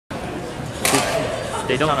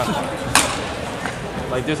they don't. Kind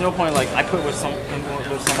of, like there's no point like I put with someone who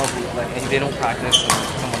like and they don't practice and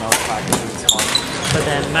someone else practices. It's fun. But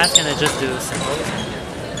then Matt's gonna just do singles.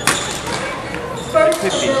 It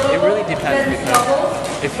could be. It really depends because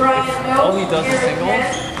if all he does is singles,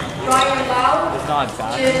 it's not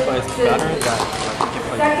bad, but it's better that like, he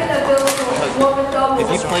plays both.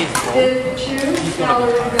 Because if he plays both, he's gonna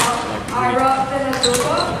be tired.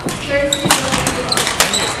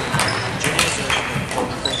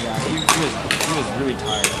 He was really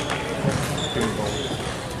tired doing both.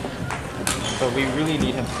 So we really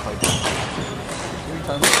need him to play both.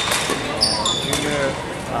 Junior,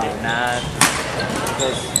 Nat,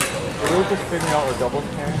 because we're just figuring out our doubles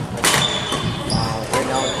pairing. Right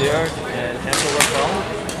now, Derek and Hansel work well,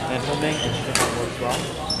 and Homing and Shifa works well.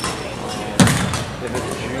 If it's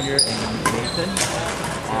Junior and Nathan,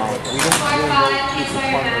 we don't really know who's the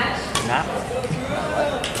partner. Nat.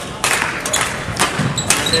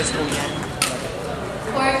 And there's Nguyen.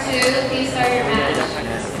 Court 2, please start your match.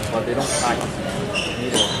 But they don't practice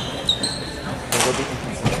either. So they'll be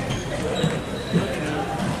inconsistent.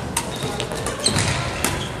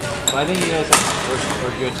 But I think you guys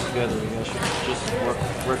are good together. You guys should just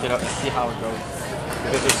work it out and see how it goes.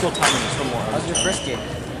 Because there's still time and there's still more. How's your first game?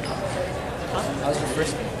 Huh? How's your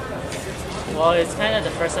first game? Well, it's kind of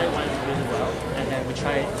the first set went really well, and then we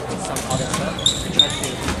tried some other stuff. We tried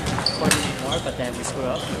to coordinate more, but then we screwed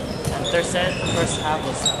up. And third set, first half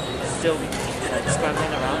was still like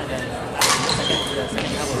scrambling around, and then the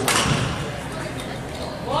second half was.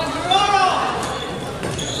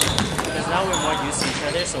 Because now we're more used to each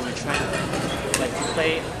other, so we try like to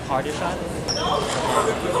play harder shot. The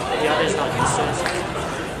other is not used to it, so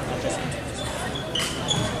I'm just.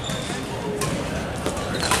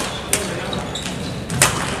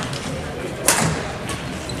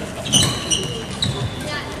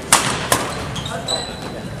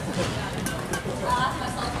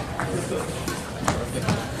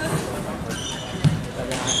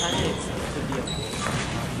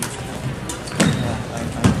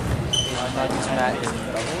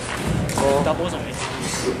 Doubles only.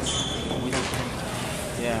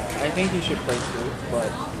 Yeah, I think he should play too,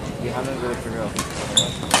 but we haven't really figured out.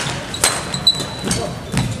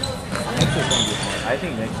 Next is going to be hard. I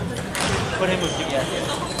think next is going to be hard. Put him with you. Yes,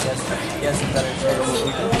 better choice.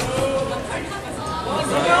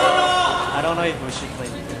 I don't know if we should play.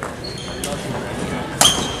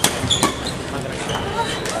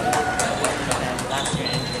 Last year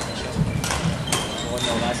Invitational. Oh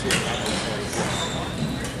no, last year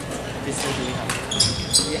This year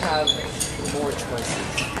We have more choices.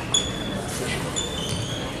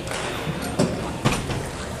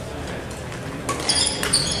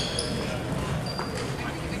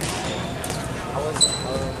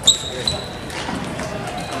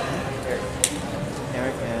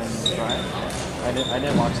 Eric and Brian. I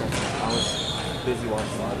didn't watch them. I was busy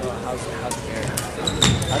watching them. How's Eric?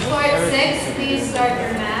 Court 6, please start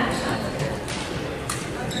your match.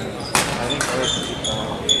 I think Eric's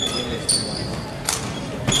game is too long.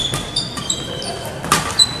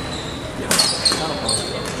 Kind of hard.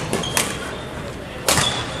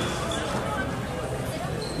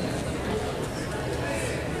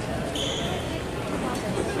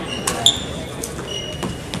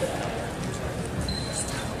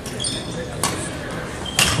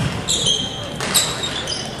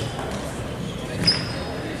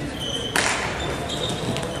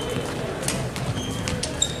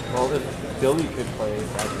 Well, if Billy could play,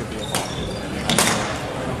 that could be a lot.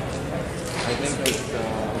 I think it's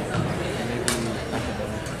maybe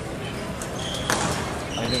academic.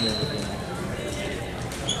 I think it would be enough.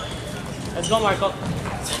 Let's go, Marco.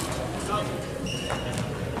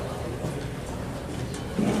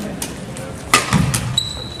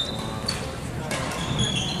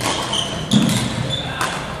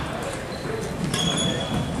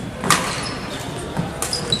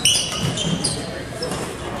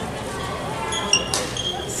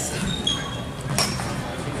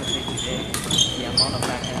 The amount of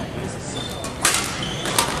backhand I use is so much.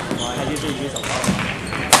 I usually use a lot.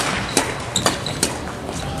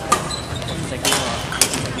 It's a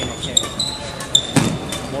game of carry.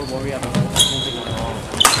 More worry about moving along.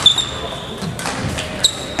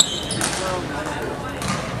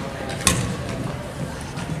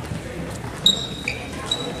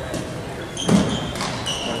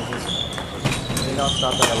 Did not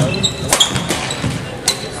stop at 11.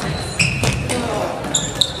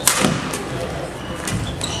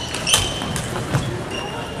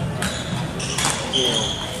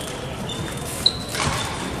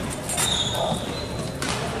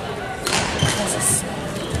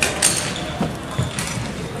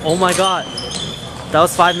 Oh my god! That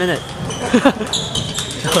was 5 minutes.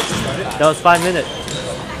 That was 5 minutes.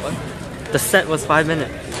 The set was 5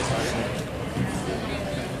 minutes.